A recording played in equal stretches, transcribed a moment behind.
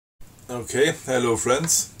Okay, hello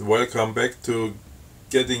friends, welcome back to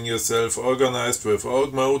Getting Yourself Organized with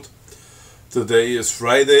OrgMode. Today is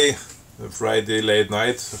Friday late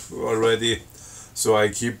night already, so I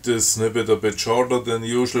keep this snippet a bit shorter than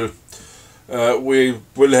usual. We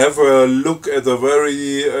will have a look at a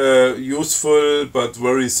very useful but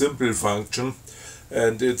very simple function,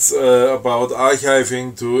 and it's about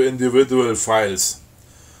archiving to individual files.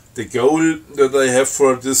 The goal that I have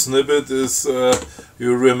for this snippet is,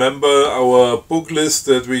 you remember our book list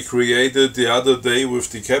that we created the other day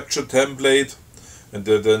with the capture template, and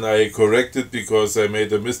then I corrected because I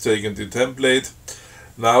made a mistake in the template.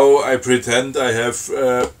 Now I pretend I have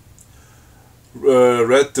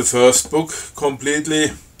read the first book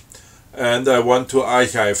completely and I want to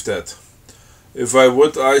archive that. If I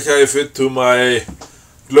would archive it to my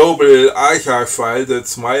global archive file,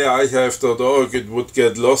 that's myarchive.org, it would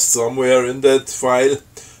get lost somewhere in that file,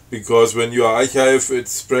 because when you archive,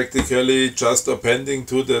 it's practically just appending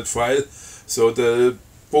to that file, so the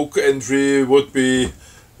book entry would be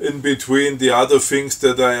in between the other things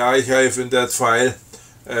that I archive in that file,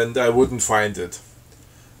 and I wouldn't find it.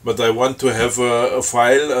 But I want to have a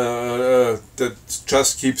file that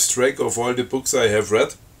just keeps track of all the books I have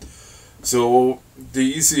read. So the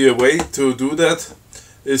easier way to do that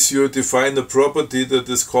is you define a property that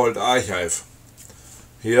is called archive.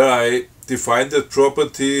 Here I define that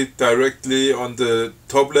property directly on the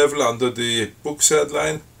top level under the books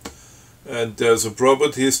headline, and there's a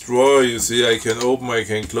properties drawer. You see I can open, I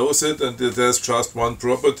can close it, and it has just one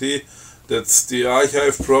property. That's the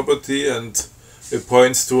archive property, and it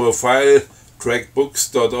points to a file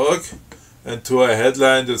trackbooks.org and to a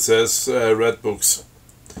headline that says read books.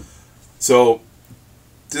 So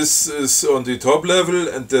this is on the top level,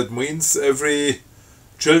 and that means every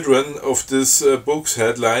children of this book's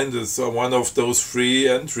headline, that's one of those three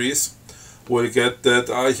entries, will get that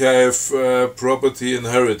archive property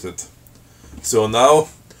inherited. So now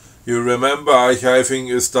you remember archiving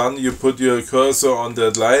is done. You put your cursor on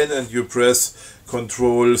that line and you press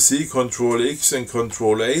Ctrl C, Ctrl X and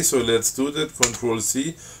Ctrl A. So let's do that. Ctrl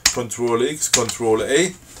C, Ctrl X, Ctrl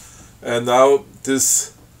A, and now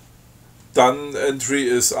this done entry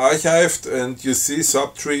is archived, and you see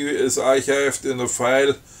subtree is archived in a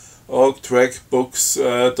file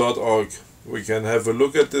org-trackbooks.org. We can have a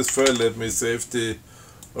look at this file. Let me save the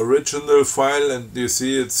original file, and you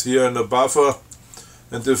see it's here in a buffer,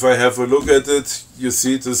 and if I have a look at it, you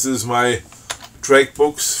see this is my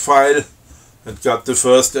trackbooks file and got the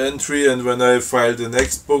first entry, and when I file the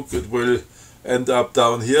next book it will end up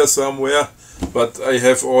down here somewhere, but I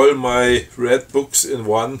have all my read books in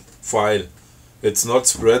one file. It's not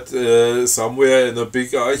spread somewhere in a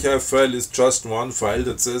big archive file. It's just one file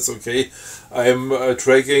that says, okay, I'm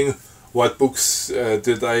tracking what books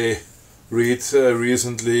did I read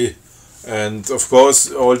recently, and of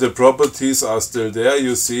course all the properties are still there.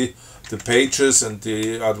 You see the pages and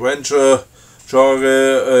the adventure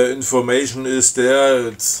genre information is there.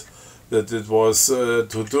 It's that it was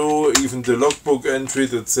to do, even the logbook entry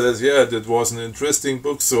that says, yeah, that was an interesting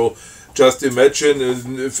book. So just imagine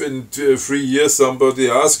if in 3 years somebody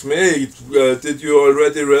asks me, did you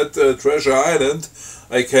already read Treasure Island?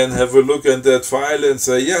 I can have a look at that file and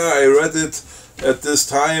say, yeah, I read it at this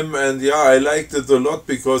time, and yeah, I liked it a lot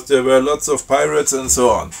because there were lots of pirates and so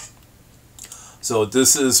on. So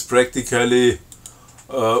this is practically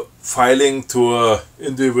filing to an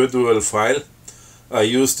individual file. I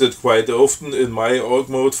used it quite often in my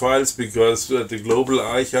OrgMode files because the global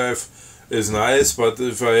archive is nice, but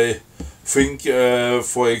if I think,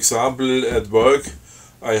 for example, at work,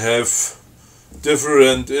 I have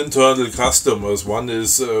different internal customers. One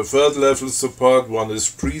is third level support, one is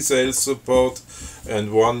pre-sales support,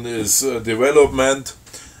 and one is development.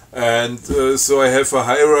 And so I have a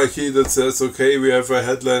hierarchy that says, okay, we have a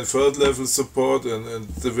headline third level support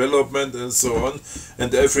and development and so on,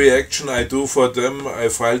 and every action I do for them, I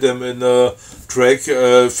file them in a track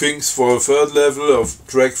things for third level, of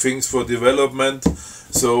track things for development.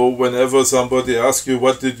 So whenever somebody asks you,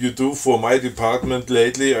 what did you do for my department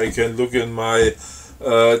lately, I can look in my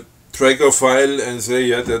tracker file and say,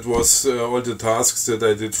 yeah, that was all the tasks that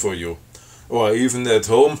I did for you. Or even at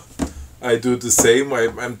home I do the same.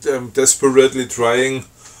 I'm desperately trying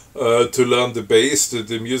to learn the bass,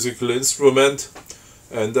 the musical instrument,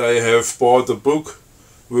 and I have bought a book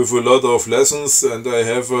with a lot of lessons, and I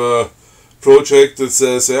have a project that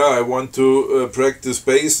says, yeah, I want to practice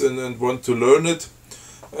bass and want to learn it,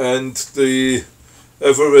 and the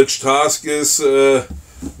average task is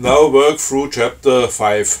now work through chapter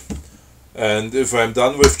 5. And if I'm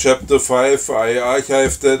done with chapter 5, I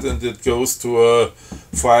archive that and it goes to a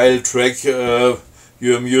file track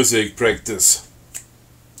your music practice.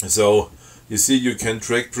 So you see, you can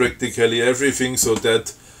track practically everything, so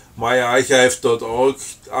that myarchive.org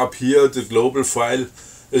up here, the global file,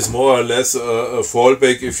 is more or less a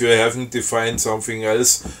fallback if you haven't defined something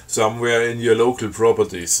else somewhere in your local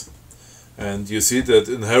properties. And you see that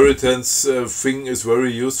inheritance thing is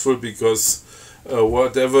very useful, because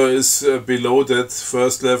whatever is below that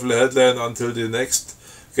first level headline until the next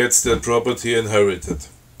gets that property inherited.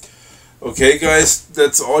 Okay guys,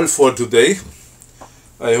 that's all for today.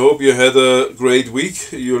 I hope you had a great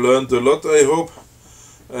week. You learned a lot, I hope.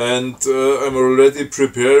 And I'm already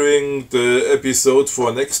preparing the episode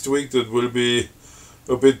for next week that will be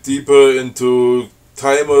a bit deeper into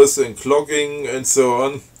timers and clocking and so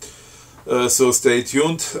on. So stay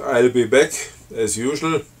tuned. I'll be back as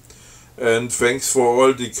usual. And thanks for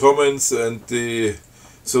all the comments and the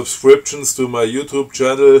subscriptions to my YouTube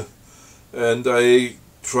channel. And I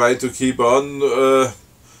try to keep on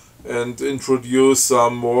and introduce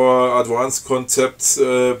some more advanced concepts,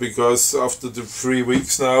 because after the 3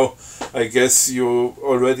 weeks now, I guess you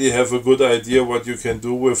already have a good idea what you can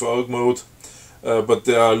do with OrgMode. But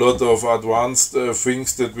there are a lot of advanced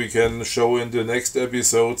things that we can show in the next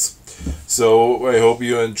episodes. So I hope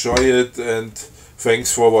you enjoy it, and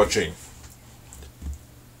thanks for watching.